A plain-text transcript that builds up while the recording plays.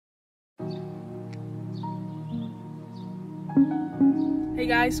Hey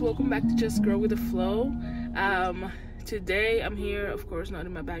guys, welcome back to Just Grow with the Flow. Today I'm here, of course not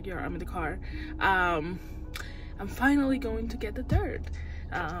in my backyard, I'm in the car. I'm finally going to get the dirt.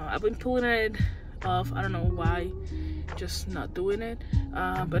 I've been pulling it off, I don't know why, just not doing it.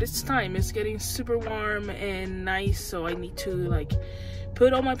 But it's time, it's getting super warm and nice, so I need to like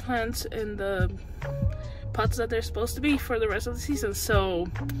put all my plants in the pots that they're supposed to be for the rest of the season. So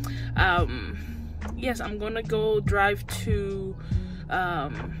yes, I'm gonna go drive to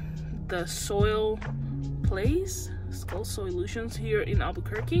the soil place. It's called Soilutions here in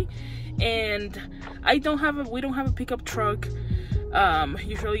Albuquerque, and we don't have a pickup truck.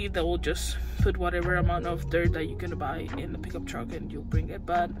 Usually they will just put whatever amount of dirt that you're gonna buy in the pickup truck and you'll bring it.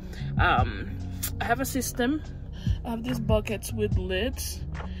 But I have a system. I have these buckets with lids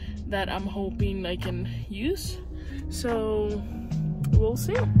that I'm hoping I can use, so we'll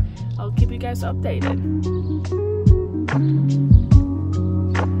see. I'll keep you guys updated.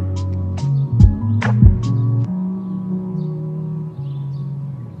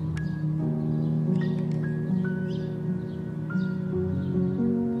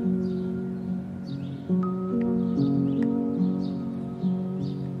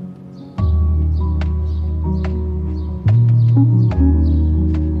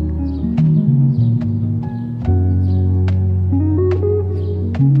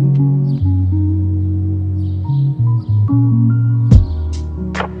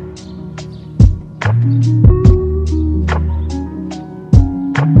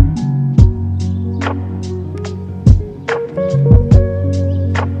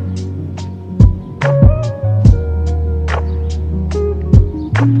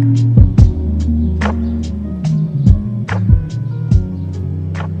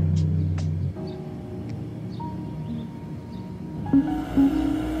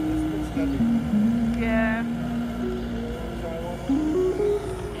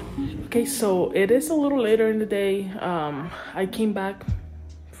 Okay, so it is a little later in the day. I came back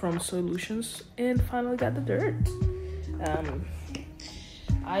from Soilutions and finally got the dirt.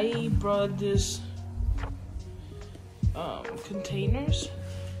 I brought this containers.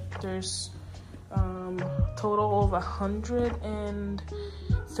 There's total of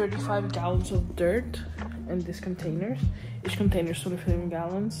 135 gallons of dirt in these containers. Each container is 27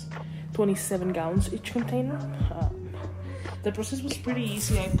 gallons each container. The process was pretty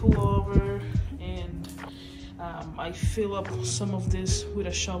easy. I pull over and I fill up some of this with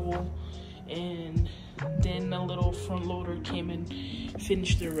a shovel, and then a little front loader came and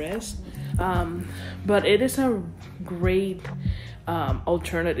finished the rest. But it is a great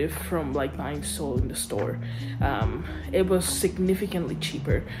alternative from like buying soil in the store. It was significantly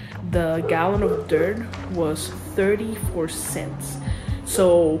cheaper. The gallon of dirt was 34 cents.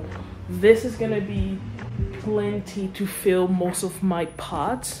 So this is gonna be plenty to fill most of my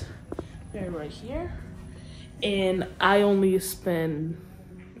pots. They're right here, and I only spend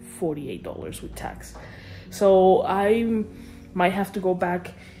 $48 with tax. So I might have to go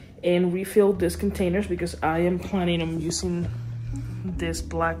back and refill these containers because I am planning on using these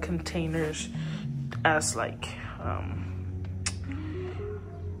black containers as like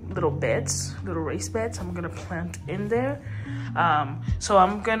little beds, little raised beds. I'm gonna plant in there. So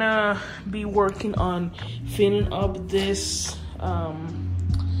I'm gonna be working on filling up this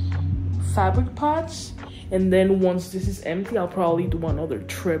fabric pots, and then once this is empty, I'll probably do another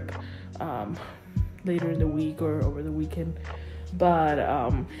trip later in the week or over the weekend. But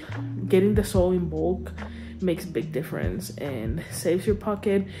getting the soil in bulk makes a big difference and saves your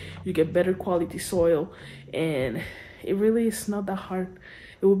pocket. You get better quality soil, and it really is not that hard.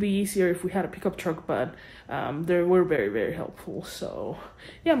 It would be easier if we had a pickup truck, but they were very, very helpful. So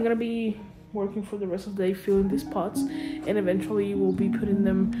yeah, I'm gonna be working for the rest of the day filling these pots, and eventually we'll be putting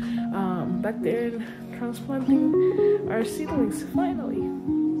them back there and transplanting our seedlings finally.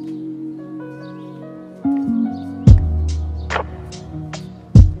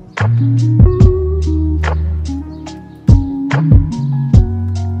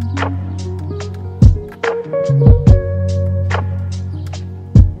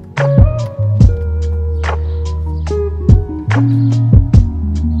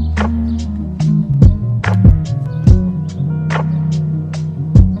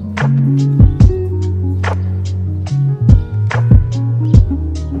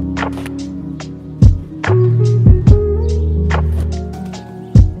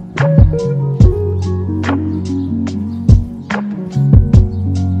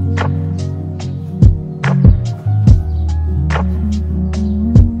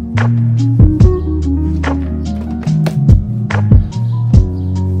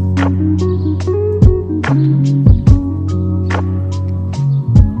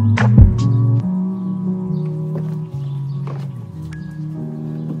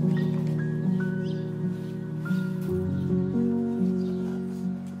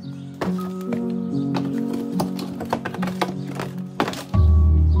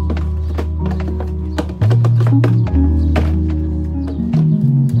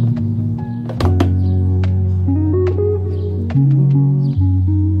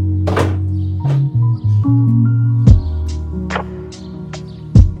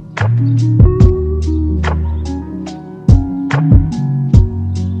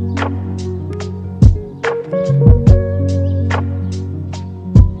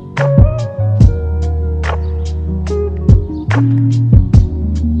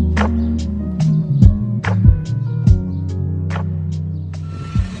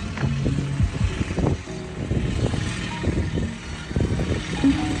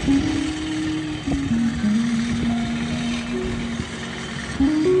 bye.